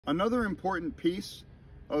Another important piece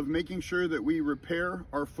of making sure that we repair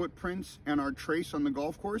our footprints and our trace on the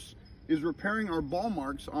golf course is repairing our ball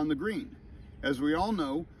marks on the green. As we all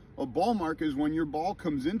know, a ball mark is when your ball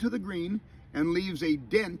comes into the green and leaves a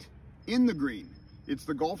dent in the green. It's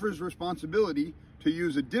the golfer's responsibility to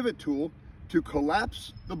use a divot tool to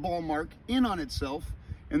collapse the ball mark in on itself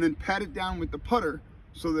and then pat it down with the putter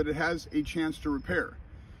so that it has a chance to repair.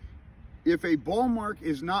 If a ball mark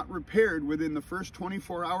is not repaired within the first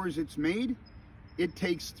 24 hours it's made, it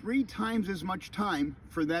takes 3 times as much time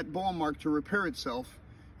for that ball mark to repair itself,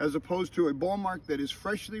 as opposed to a ball mark that is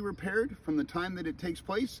freshly repaired from the time that it takes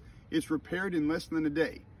place. It's repaired in less than a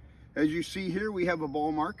day. As you see here, we have a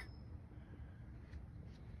ball mark.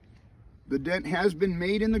 The dent has been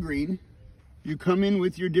made in the green. You come in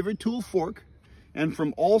with your divot tool fork, and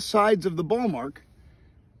from all sides of the ball mark,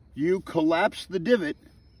 you collapse the divot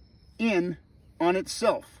in on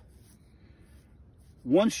itself.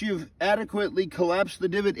 Once you've adequately collapsed the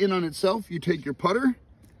divot in on itself, you take your putter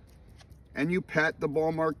and you pat the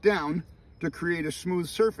ball mark down to create a smooth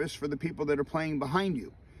surface for the people that are playing behind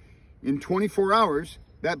you. In 24 hours,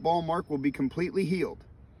 that ball mark will be completely healed.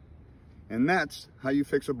 And that's how you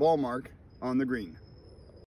fix a ball mark on the green.